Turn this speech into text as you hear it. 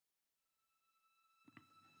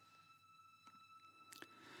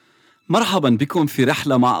مرحبا بكم في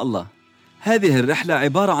رحلة مع الله. هذه الرحلة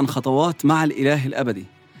عبارة عن خطوات مع الإله الأبدي.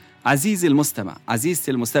 عزيزي المستمع،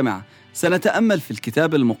 عزيزتي المستمعة، سنتأمل في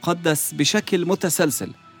الكتاب المقدس بشكل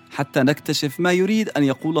متسلسل حتى نكتشف ما يريد أن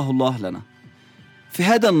يقوله الله لنا. في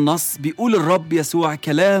هذا النص بيقول الرب يسوع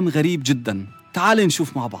كلام غريب جدا. تعال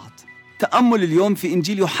نشوف مع بعض. تأمل اليوم في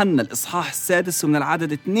إنجيل يوحنا الإصحاح السادس ومن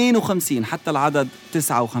العدد 52 حتى العدد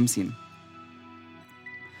 59.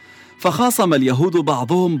 فخاصم اليهود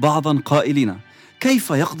بعضهم بعضا قائلين: كيف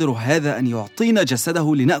يقدر هذا أن يعطينا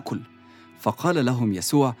جسده لنأكل؟ فقال لهم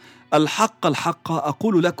يسوع: الحق الحق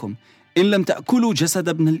أقول لكم، إن لم تأكلوا جسد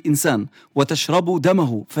ابن الإنسان وتشربوا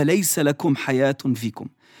دمه فليس لكم حياة فيكم.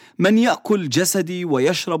 من يأكل جسدي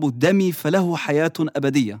ويشرب دمي فله حياة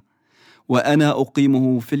أبدية، وأنا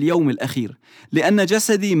أقيمه في اليوم الأخير، لأن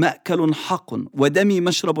جسدي مأكل حق ودمي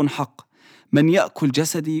مشرب حق. من يأكل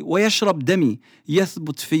جسدي ويشرب دمي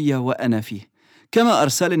يثبت في وأنا فيه، كما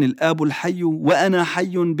أرسلني الآب الحي وأنا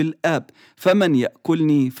حي بالآب، فمن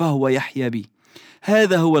يأكلني فهو يحيا بي.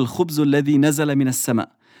 هذا هو الخبز الذي نزل من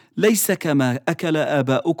السماء، ليس كما أكل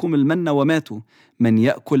آباؤكم المن وماتوا. من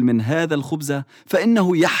يأكل من هذا الخبز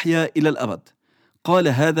فإنه يحيا إلى الأبد. قال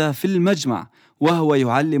هذا في المجمع وهو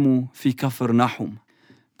يعلم في كفرناحوم.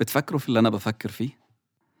 بتفكروا في اللي أنا بفكر فيه؟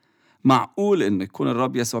 معقول إن يكون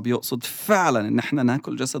الرب يسوع بيقصد فعلا إن احنا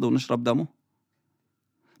ناكل جسده ونشرب دمه؟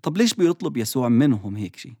 طب ليش بيطلب يسوع منهم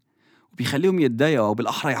هيك شيء وبيخليهم يتضايقوا أو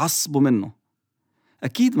بالأحرى يعصبوا منه؟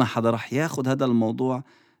 أكيد ما حدا رح ياخد هذا الموضوع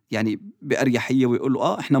يعني بأريحية ويقول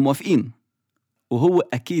له إحنا موافقين، وهو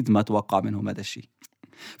أكيد ما توقع منهم هذا الشيء.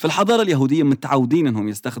 في الحضارة اليهودية متعودين إنهم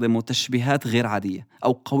يستخدموا تشبيهات غير عادية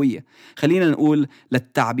أو قوية، خلينا نقول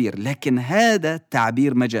للتعبير، لكن هذا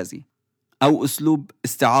تعبير مجازي أو أسلوب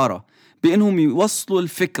استعارة، بأنهم يوصلوا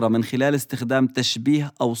الفكرة من خلال استخدام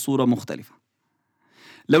تشبيه أو صورة مختلفة.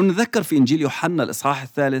 لو نذكر في إنجيل يوحنا الإصحاح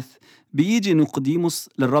الثالث، بيجي نيقوديموس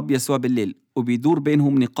للرب يسوع بالليل وبيدور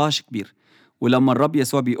بينهم نقاش كبير. ولما الرب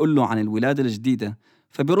يسوع بيقول له عن الولادة الجديدة،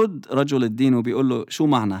 فبيرد رجل الدين وبيقول له: شو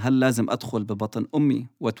معنى؟ هل لازم أدخل ببطن أمي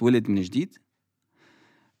واتولد من جديد؟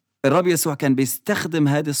 الرب يسوع كان بيستخدم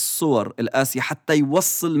هذه الصور القاسية حتى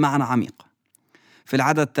يوصل معنى عميق. في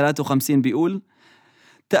العدد 53 بيقول: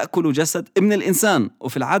 تأكل جسد ابن الإنسان،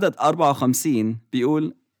 وفي العدد 54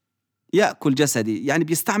 بيقول: يأكل جسدي، يعني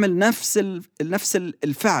بيستعمل نفس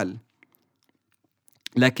الفعل.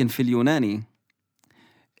 لكن في اليوناني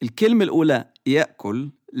الكلمة الأولى يأكل،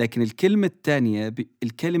 لكن الكلمة الثانية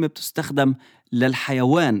الكلمة بتستخدم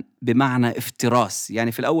للحيوان بمعنى افتراس.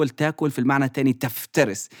 يعني في الأول تأكل، في المعنى الثاني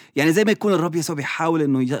تفترس. يعني زي ما يكون الرب يسوع بيحاول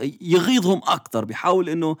إنه يغيظهم أكتر، بيحاول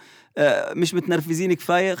إنه مش متنرفزين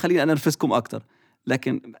كفاية، خلينا أنرفزكم أكتر.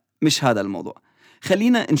 لكن مش هذا الموضوع.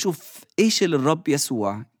 خلينا نشوف إيش اللي الرب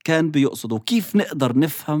يسوع كان بيقصده وكيف نقدر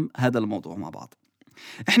نفهم هذا الموضوع مع بعض.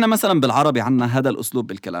 إحنا مثلا بالعربي عنا هذا الأسلوب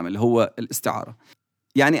بالكلام اللي هو الاستعارة.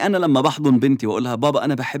 يعني أنا لما بحضن بنتي وأقولها: بابا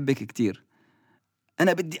أنا بحبك كتير،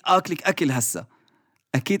 أنا بدي أكلك أكل هسا،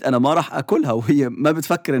 أكيد أنا ما راح أكلها وهي ما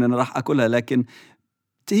بتفكر إن أنا راح أكلها، لكن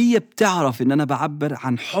هي بتعرف إن أنا بعبر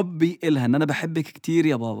عن حبي إلها، إن أنا بحبك كتير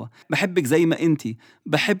يا بابا، بحبك زي ما أنتي،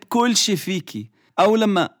 بحب كل شي فيكي. أو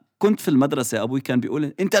لما كنت في المدرسة أبوي كان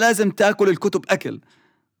بيقول: أنت لازم تأكل الكتب أكل.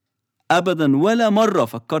 أبداً ولا مرة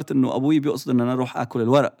فكرت إنه أبوي بيقصد إن أنا أروح أكل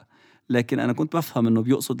الورق، لكن أنا كنت بفهم إنه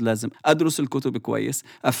بيقصد لازم أدرس الكتب كويس،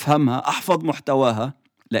 أفهمها، أحفظ محتواها،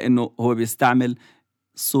 لأنه هو بيستعمل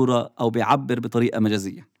صورة أو بيعبر بطريقة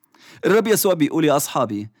مجازية. الرب يسوع بيقول: يا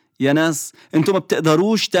أصحابي، يا ناس، أنتم ما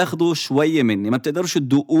بتقدروش تاخدوا شوية مني، ما بتقدروش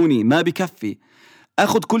تدوقوني، ما بكفي.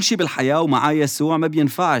 أخذ كل شيء بالحياة ومعاي يسوع ما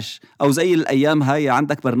بينفعش. أو زي الأيام هاي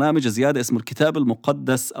عندك برنامج زيادة اسمه الكتاب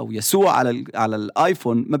المقدس أو يسوع على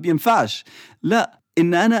الآيفون، ما بينفعش. لا،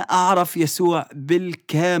 إن أنا أعرف يسوع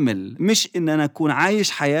بالكامل، مش إن أنا أكون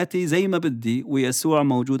عايش حياتي زي ما بدي ويسوع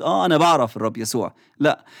موجود. أنا بعرف الرب يسوع.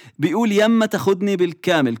 لا، بيقول: يما تاخدني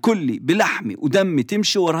بالكامل، كلي بلحمي ودمي،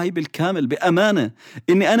 تمشي وراي بالكامل بأمانة،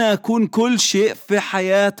 إني أنا أكون كل شيء في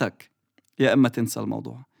حياتك، يا أما تنسى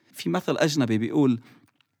الموضوع. في مثل أجنبي بيقول: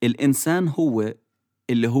 الإنسان هو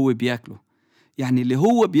اللي هو بيأكله، يعني اللي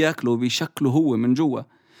هو بيأكله بيشكله هو من جوا.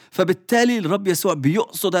 فبالتالي الرب يسوع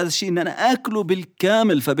بيقصد هذا الشيء، إن أنا أكله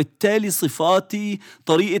بالكامل، فبالتالي صفاتي،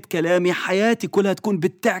 طريقة كلامي، حياتي كلها تكون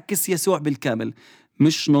بتعكس يسوع بالكامل،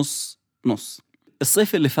 مش نص نص.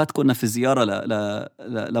 الصيف اللي فات كنا في زيارة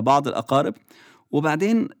لبعض الأقارب،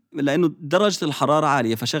 وبعدين لأنه درجة الحرارة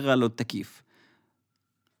عالية فشغلوا التكييف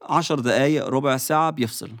 10 دقايق ربع ساعة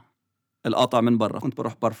بيفصل القاطع من برا. كنت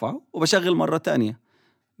بروح برفعه وبشغل مرة تانية،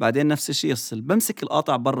 بعدين نفس الشيء يفصل، بمسك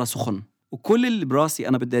القاطع برا سخن، وكل اللي براسي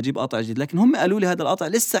أنا بدي أجيب قاطع جديد، لكن هم قالوا لي هذا القاطع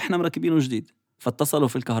لسه إحنا مركبينه جديد. فاتصلوا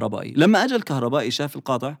في الكهربائي. لما أجى الكهربائي شاف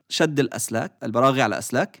القاطع، شد الأسلاك، البراغي على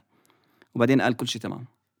أسلاك، وبعدين قال كل شيء تمام.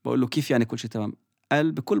 بقول له كيف يعني كل شيء تمام؟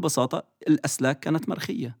 قال بكل بساطة الأسلاك كانت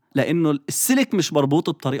مرخية، لأنه السلك مش مربوط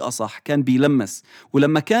بطريقة صح، كان بيلمس،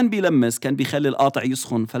 ولما كان بيلمس كان بيخلي القاطع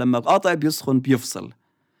يسخن، فلما القاطع بيسخن بيفصل.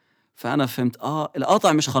 فأنا فهمت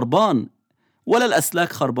القاطع مش خربان ولا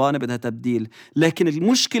الأسلاك خربانة بدها تبديل، لكن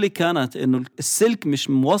المشكلة كانت إنه السلك مش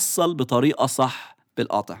موصل بطريقة صح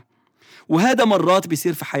بالقاطع. وهذا مرات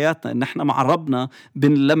بيصير في حياتنا، إن إحنا مع ربنا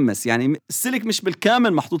بنلمس، يعني السلك مش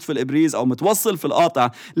بالكامل محطوط في الإبريز أو متوصل في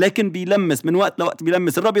القاطع، لكن بيلمس من وقت لوقت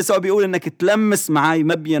بيلمس. الرب يسوع بيقول إنك تلمس معي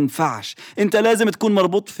ما بينفعش، أنت لازم تكون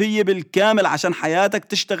مربوط فيه بالكامل عشان حياتك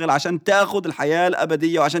تشتغل، عشان تاخد الحياة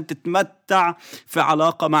الأبدية وعشان تتمتع في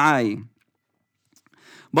علاقة معي.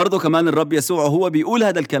 برضو كمان الرب يسوع هو بيقول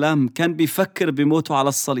هذا الكلام كان بيفكر بموته على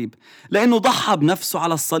الصليب، لأنه ضحى بنفسه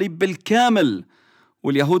على الصليب بالكامل.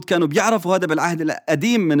 واليهود كانوا بيعرفوا هذا بالعهد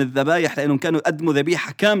القديم من الذبايح، لأنهم كانوا يقدموا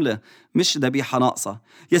ذبيحة كاملة مش ذبيحة ناقصة.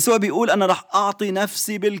 يسوع بيقول أنا رح أعطي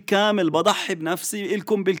نفسي بالكامل، بضحي بنفسي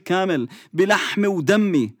لكم بالكامل بلحمي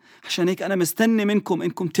ودمي. عشان هيك أنا مستني منكم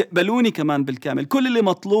إنكم تقبلوني كمان بالكامل. كل اللي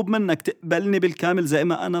مطلوب منك تقبلني بالكامل زي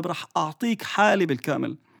ما أنا رح أعطيك حالي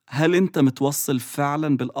بالكامل. هل أنت متوصل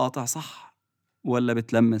فعلا بالقاطع صح؟ ولا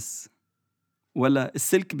بتلمس؟ ولا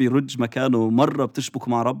السلك بيرج مكانه، مرة بتشبك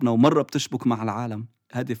مع ربنا ومرة بتشبك مع العالم؟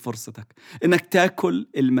 هذه فرصتك إنك تاكل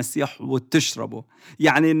المسيح وتشربه،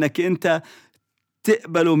 يعني إنك أنت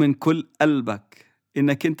تقبله من كل قلبك،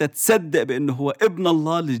 إنك أنت تصدق بأنه هو ابن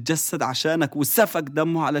الله اللي تجسد عشانك وسفك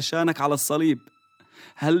دمه علشانك على الصليب.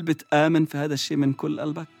 هل بتآمن في هذا الشيء من كل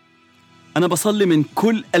قلبك؟ أنا بصلي من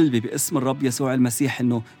كل قلبي باسم الرب يسوع المسيح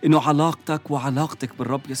إنه علاقتك وعلاقتك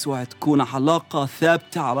بالرب يسوع تكون علاقة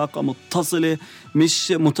ثابتة، علاقة متصلة،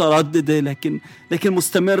 مش مترددة، لكن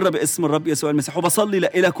مستمرة باسم الرب يسوع المسيح. وبصلي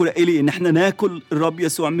لإلك ولإلي إن احنا ناكل الرب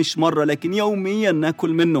يسوع مش مرة لكن يوميا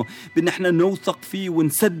ناكل منه، بإن احنا نوثق فيه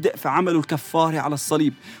ونصدق في عمله الكفاري على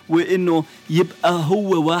الصليب، وإنه يبقى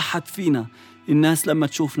هو واحد فينا. الناس لما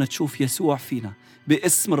تشوفنا تشوف يسوع فينا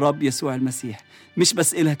باسم الرب يسوع المسيح. مش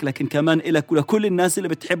بس إلك لكن كمان إلك ولكل الناس اللي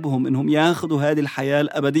بتحبهم، إنهم ياخدوا هذه الحياة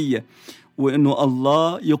الأبدية، وإنه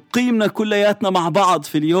الله يقيمنا كلياتنا مع بعض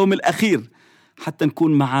في اليوم الأخير حتى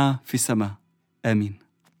نكون معاه في سماء. آمين.